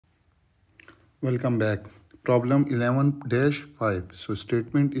Welcome back. Problem 11-5. So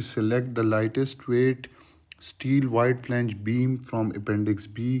statement is select the lightest weight steel wide flange beam from Appendix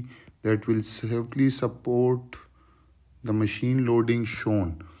B that will safely support the machine loading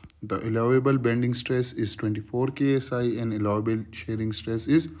shown. The allowable bending stress is 24 ksi and allowable shearing stress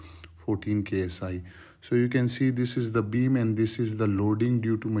is 14 ksi. So you can see this is the beam and this is the loading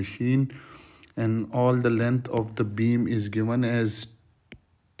due to machine, and all the length of the beam is given as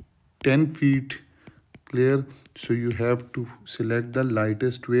 10 feet. Clear? So you have to select the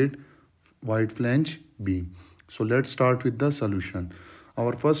lightest weight wide flange beam. So let's start with the solution.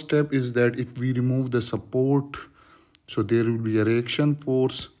 Our first step is that if we remove the support, so there will be a reaction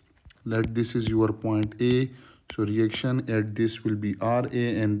force. Let this is your point A. So reaction at this will be RA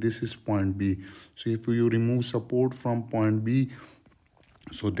and this is point B. So if you remove support from point B,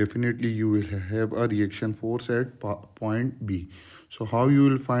 so definitely you will have a reaction force at point B. So how you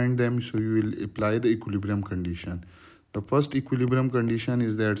will find them? So you will apply the equilibrium condition. The first equilibrium condition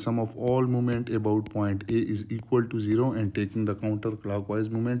is that sum of all moment about point A is equal to 0 and taking the counterclockwise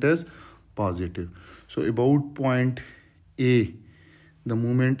moment as positive. So about point A, the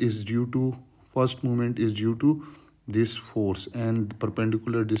moment is due to, first moment is due to this force and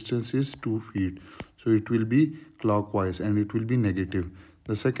perpendicular distance is 2 feet. So it will be clockwise and it will be negative.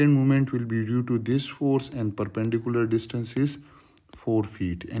 The second moment will be due to this force and perpendicular distance is 4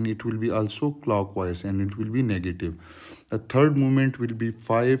 feet and it will be also clockwise and it will be negative. The third moment will be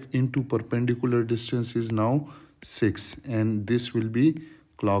 5 into perpendicular distance is now 6 and this will be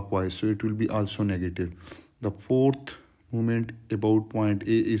clockwise, so it will be also negative. The fourth moment about point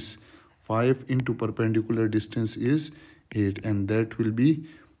A is 5 into perpendicular distance is 8 and that will be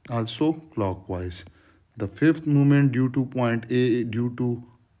also clockwise. The fifth moment due to point A due to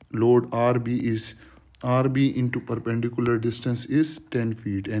load RB is RB into perpendicular distance is 10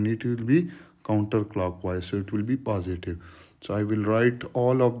 feet and it will be counterclockwise, so it will be positive. So I will write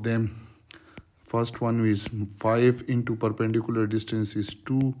all of them. First one is 5 into perpendicular distance is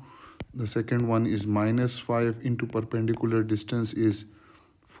 2. The second one is minus 5 into perpendicular distance is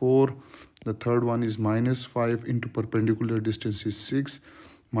 4. The third one is minus 5 into perpendicular distance is 6.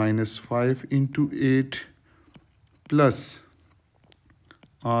 Minus 5 into 8 plus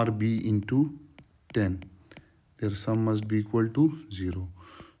RB into 10. Their sum must be equal to 0.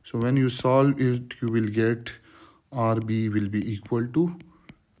 So when you solve it, you will get RB will be equal to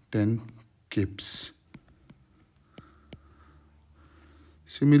 10 kips.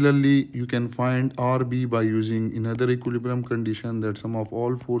 Similarly, you can find RB by using another equilibrium condition, that sum of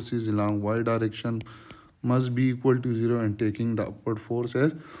all forces along y direction must be equal to 0 and taking the upward force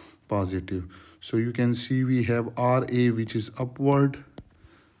as positive. So you can see we have RA which is upward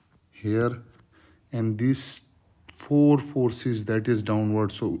here and these 4 forces that is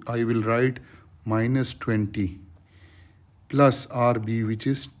downward. So I will write minus 20 plus RB which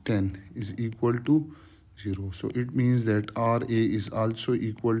is 10 is equal to 0. So it means that RA is also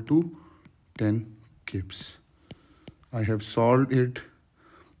equal to 10 kips. I have solved it.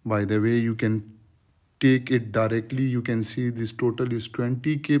 By the way, you can take it directly. You can see this total is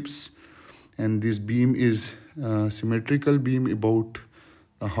 20 kips and this beam is symmetrical beam about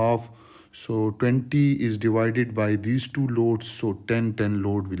a half. So 20 is divided by these two loads, so 10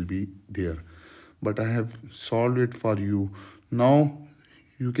 load will be there. But I have solved it for you. Now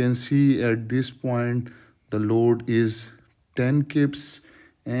you can see at this point the load is 10 kips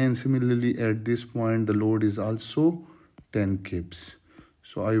and similarly at this point the load is also 10 kips.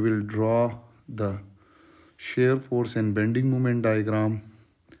 So I will draw the shear force and bending moment diagram,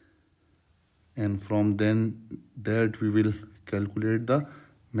 and from then that we will calculate the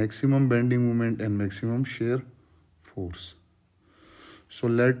maximum bending moment and maximum shear force. So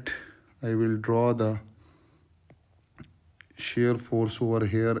I will draw the shear force over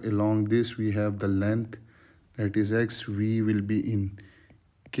here. Along this we have the length, that is x. V will be in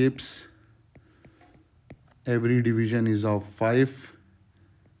kips. Every division is of 5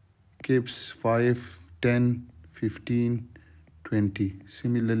 kips, 5, 10, 15, 20.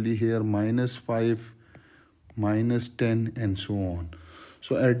 Similarly here minus 5, minus 10 and so on.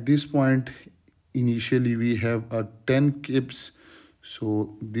 So at this point initially we have a 10 kips,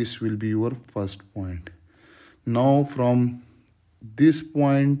 so this will be your first point. Now from this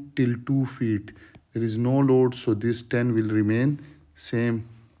point till 2 feet there is no load, so this 10 will remain same,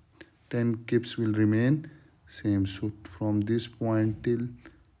 10 kips will remain same. So from this point till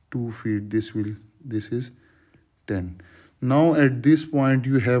 2 feet this is 10. Now at this point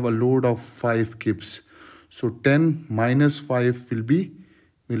you have a load of 5 kips, so 10 minus 5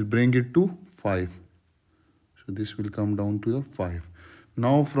 will bring it to 5. So this will come down to the 5.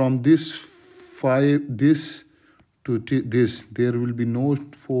 Now from this 5 this to this, there will be no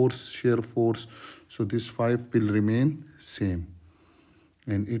force, shear force, so this 5 will remain same,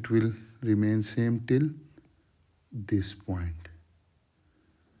 and it will remain same till this point.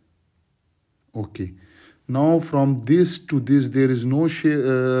 Okay, now from this to this there is no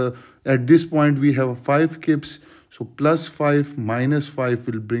shear. At this point we have 5 kips, so plus 5 minus 5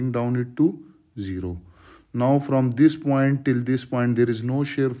 will bring down it to 0. Now from this point till this point there is no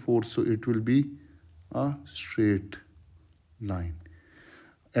shear force, so it will be a straight line.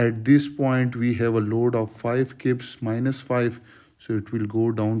 At this point we have a load of 5 kips minus 5, so it will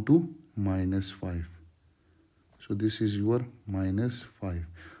go down to minus 5. So this is your minus 5.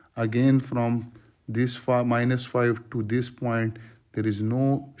 Again from this minus 5 to this point there is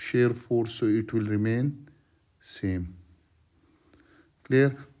no shear force, so it will remain same.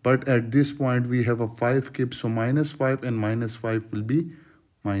 Clear? But at this point we have a 5 kips, so minus 5 and minus 5 will be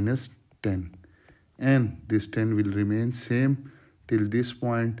minus 10. And this 10 will remain same till this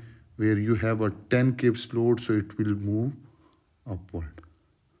point where you have a 10 kips load, so it will move upward.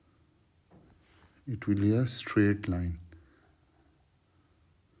 It will be a straight line.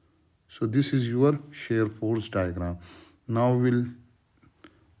 So this is your shear force diagram. Now we'll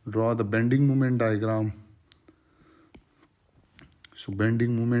draw the bending moment diagram. So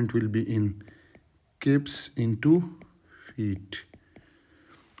bending moment will be in kips into feet.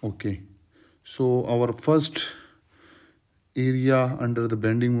 Okay, so our first area under the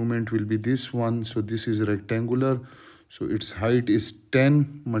bending moment will be this one. So this is rectangular, so its height is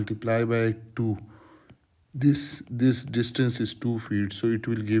 10 multiplied by 2. This distance is 2 feet, so it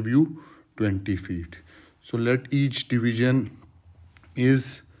will give you 20 feet. So let each division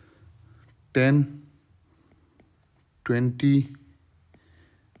is 10, 20,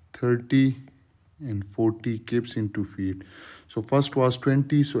 30 and 40 kips into feet. So first was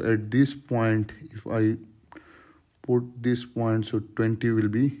 20, so at this point if I put this point, so 20 will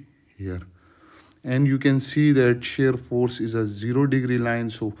be here. And you can see that shear force is a 0 degree line,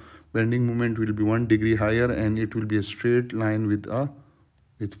 so bending moment will be 1 degree higher, and it will be a straight line with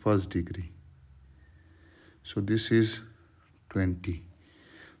first degree. So this is 20.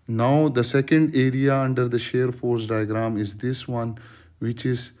 Now the second area under the shear force diagram is this one, which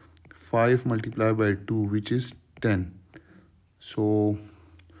is 5 multiplied by 2, which is 10. So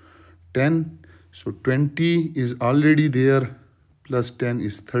 10, so 20 is already there, plus 10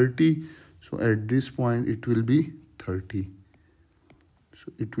 is 30. So at this point it will be 30.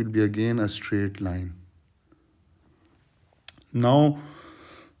 So it will be again a straight line. Now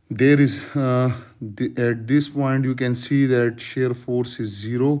there is at this point you can see that shear force is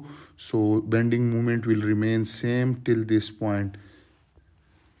 0, so bending moment will remain same till this point.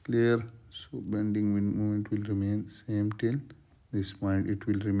 Clear? So bending moment will remain same till this point. It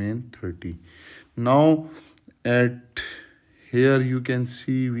will remain 30. Now at here you can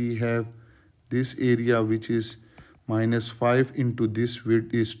see we have this area which is minus 5 into this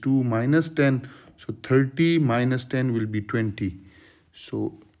width is 2 minus 10. So 30 minus 10 will be 20.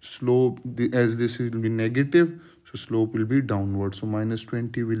 So slope, as this will be negative, so slope will be downward. So minus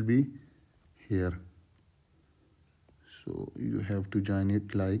 20 will be here. So you have to join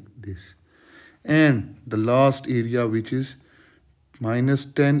it like this. And the last area which is minus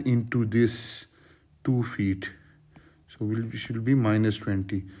 10 into this 2 feet. So should be minus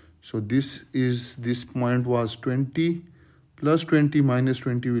 20. So this point was 20, plus 20 minus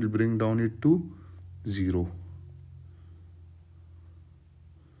 20 will bring down it to 0.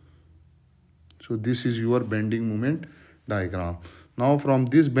 So this is your bending moment diagram. Now from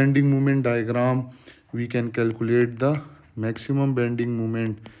this bending moment diagram we can calculate the maximum bending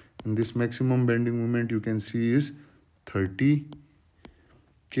moment, and this maximum bending moment you can see is 30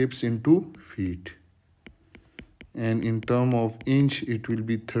 kips into feet. And in term of inch it will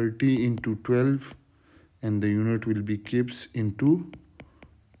be 30 into 12, and the unit will be kips into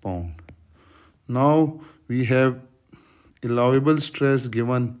pound. Now we have allowable stress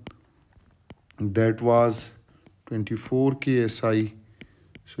given, that was 24 KSI.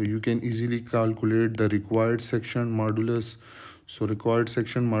 So you can easily calculate the required section modulus. So required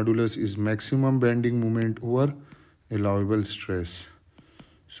section modulus is maximum bending moment over allowable stress.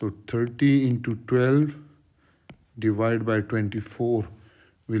 So 30 into 12 divided by 24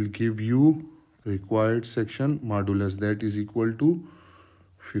 will give you required section modulus, that is equal to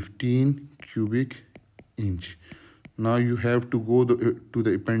 15 cubic inch. Now you have to go to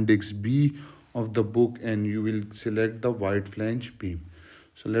the Appendix B of the book and you will select the wide flange beam.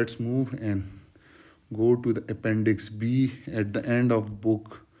 So let's move and go to the Appendix B at the end of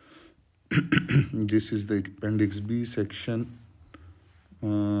book. This is the Appendix B section,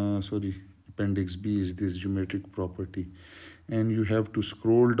 appendix B is this geometric property, and you have to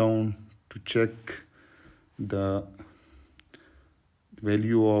scroll down to check the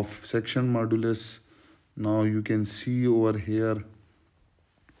value of section modulus. Now you can see over here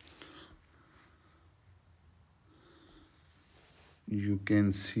you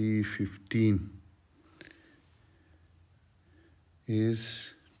can see 15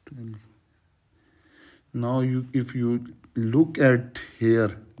 is 12. Now if you look at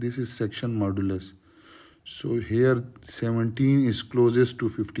here, this is section modulus. So here 17 is closest to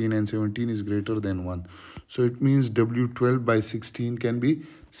 15 and 17 is greater than 1. So it means W12 by 16 can be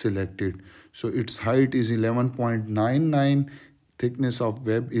selected. So its height is 11.99, thickness of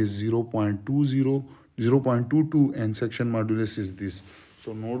web is 0.22, and section modulus is this.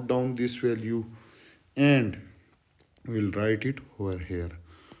 So note down this value and we'll write it over here.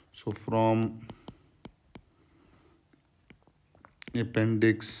 So from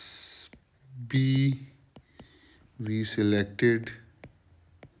Appendix B, we selected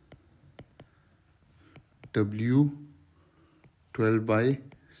W12 by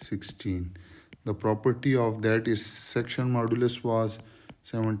 16. The property of that is section modulus was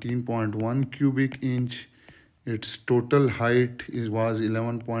 17.1 cubic inch. Its total height was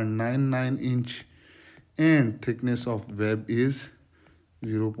 11.99 inch and thickness of web is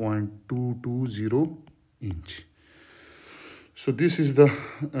 0.220 inch. So this is the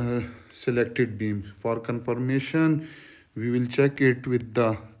selected beam. For confirmation, we will check it with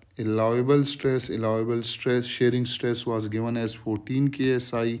the allowable stress. Allowable stress, shearing stress was given as 14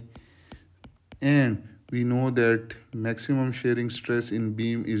 KSI, and we know that maximum shearing stress in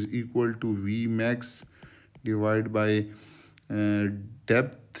beam is equal to V max divided by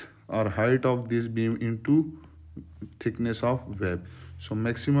depth or height of this beam into thickness of web. So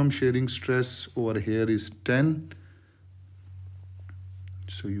maximum shearing stress over here is 10.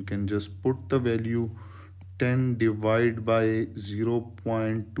 So you can just put the value 10 divided by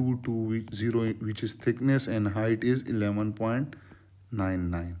 0.220, which is thickness, and height is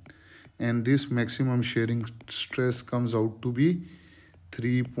 11.99. And this maximum shearing stress comes out to be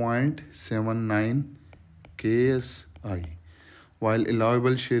 3.79 KSI, while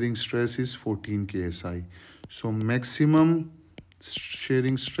allowable shearing stress is 14 KSI. So maximum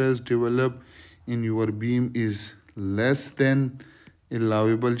shearing stress developed in your beam is less than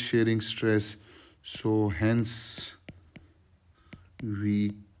allowable shearing stress, so hence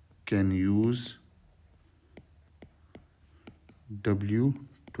we can use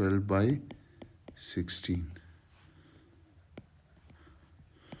W12 by 16.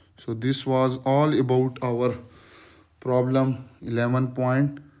 So this was all about our problem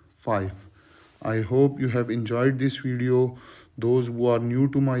 11.5. I hope you have enjoyed this video. Those who are new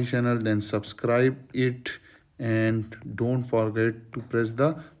to my channel, then subscribe it and don't forget to press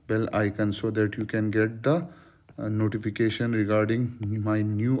the bell icon so that you can get the notification regarding my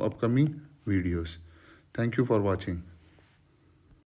new upcoming videos. Thank you for watching.